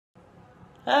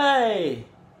Hey!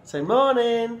 Say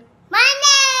morning! Morning!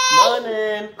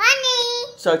 Morning!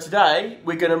 Morning! So today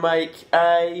we're going to make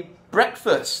a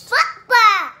breakfast.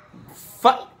 Football!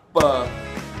 Football!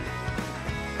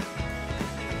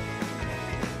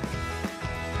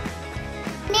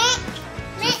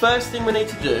 So the first thing we need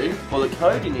to do, or that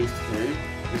Cody needs to do,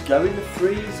 is go in the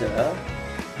freezer.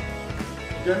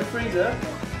 Go in the freezer.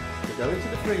 So go into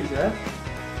the freezer,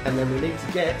 and then we need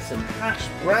to get some hash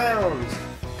browns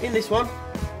in this one.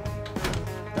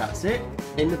 That's it.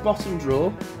 In the bottom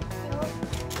drawer.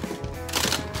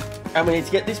 And we need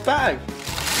to get this bag.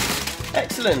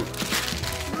 Excellent.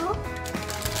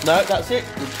 No, that's it.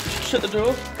 Shut the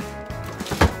door.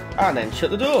 And then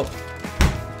shut the door.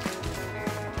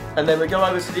 And then we go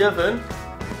over to the oven.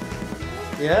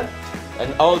 Yeah?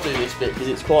 And I'll do this bit because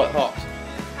it's quite hot.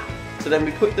 So then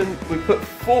we put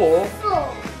four.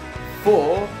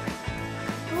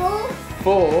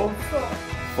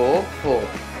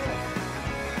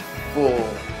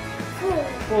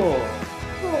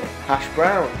 Hash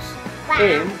browns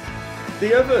in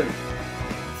the oven.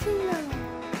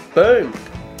 Boom.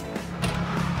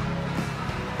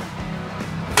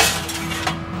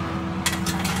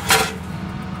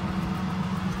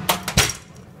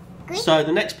 So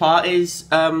the next part is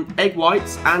egg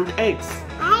whites and eggs.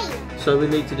 So we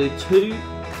need to do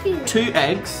two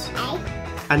eggs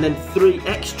and then 3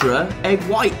 extra egg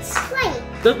whites.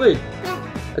 Don't we?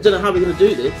 Yeah. I don't know how we're gonna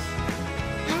do this.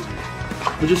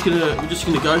 We're just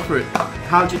gonna go for it.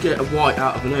 How do you get a white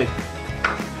out of an egg?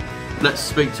 Let's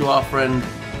speak to our friend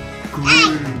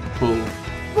Scrambled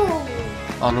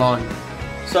online.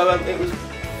 So it was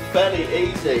fairly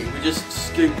easy. We just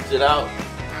scooped it out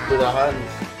with our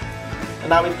hands, and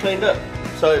now we've cleaned up.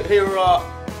 So here are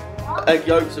our egg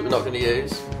yolks that we're not going to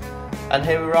use, and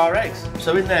here are our eggs.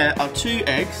 So in there are 2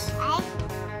 eggs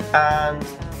and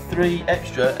 3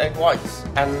 extra egg whites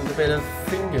and a bit of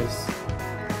fingers.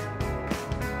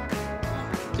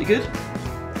 Is it good?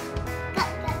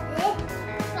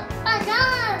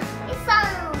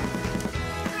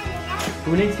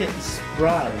 We need to get the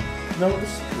spray. Do you know what the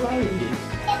spray is?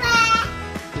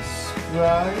 The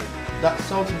spray. That's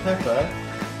salt and pepper.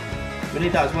 We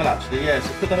need that as well, actually. Yeah.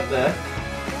 So put that up there.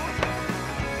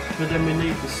 But then we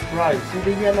need the spray. See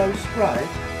the yellow spray?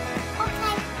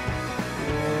 Okay.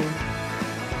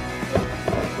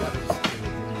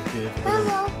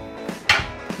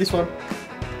 This one.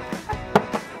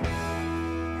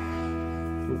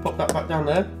 We'll pop that back down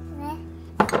there.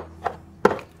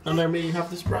 And then we have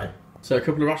the spray. So a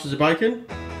couple of rashers of bacon.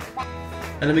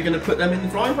 And then we're going to put them in the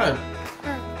frying pan.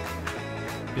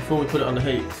 Before we put it on the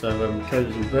heat, so Cody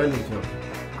doesn't burn himself.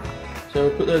 So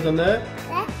we'll put those on there.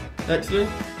 Excellent.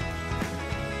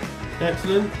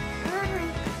 Excellent.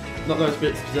 Not those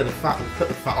bits because they're the fat. We'll cut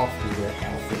the fat off because we're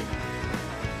healthy.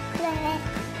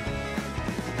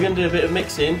 We're going to do a bit of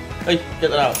mixing. Hey,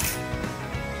 get that out.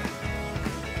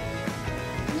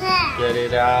 Get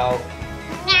it out.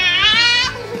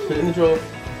 Put it in the drawer.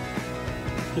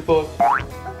 Good boy.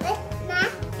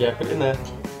 Yeah, put it in there.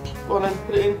 Go on then,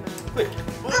 put it in. Quick.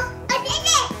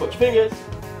 Watch your fingers.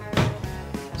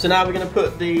 So now we're going to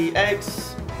put the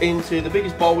eggs into the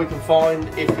biggest bowl we can find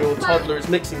if your toddler is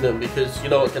mixing them, because you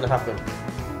know what's going to happen.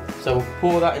 So we'll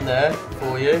pour that in there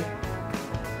for you.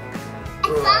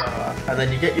 And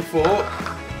then you get your fork.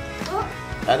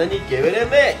 And then you give it a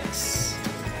mix.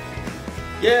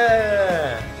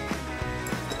 Yeah!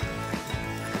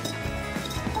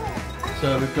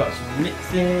 So we've got some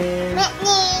mixing,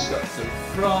 we've got some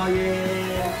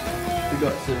frying, we've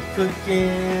got some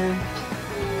cooking,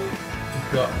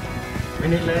 we've got a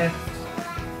minute left.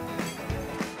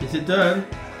 Is it done?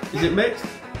 Is it mixed?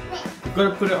 We've got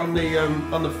to put it on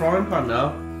the frying pan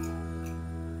now.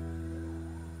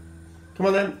 Come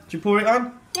on then, do you pour it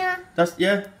on? Yeah. That's,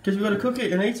 yeah, because we've got to cook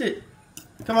it and eat it.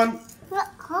 Come on.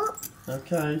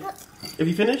 Okay. Have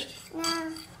you finished?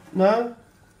 No. No?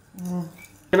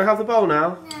 Can I have the bowl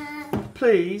now? No.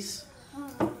 Please?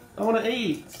 I want to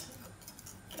eat.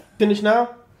 Finish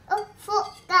now? Oh,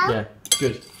 foot down. Yeah,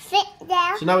 good. Sit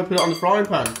down. So now we put it on the frying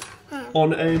pan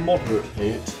on a moderate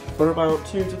heat for about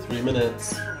 2 to 3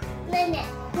 minutes. Minute.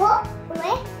 Put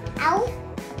it out.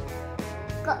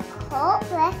 Got put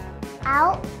it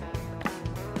out.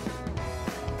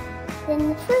 Then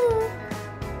the food.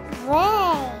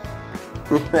 Way.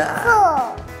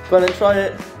 Go on then, try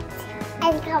it.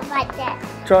 And come like that.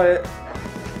 Try it.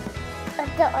 I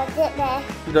don't want it there.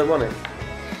 You don't want it?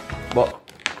 What?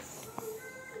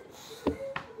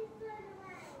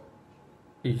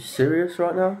 Are you serious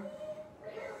right now?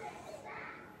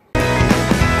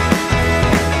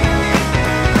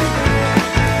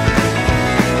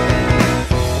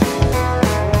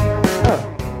 Oh.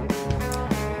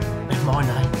 my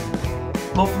name.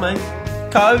 More for me.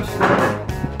 Code.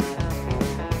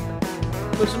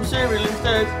 Put some cereal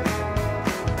instead.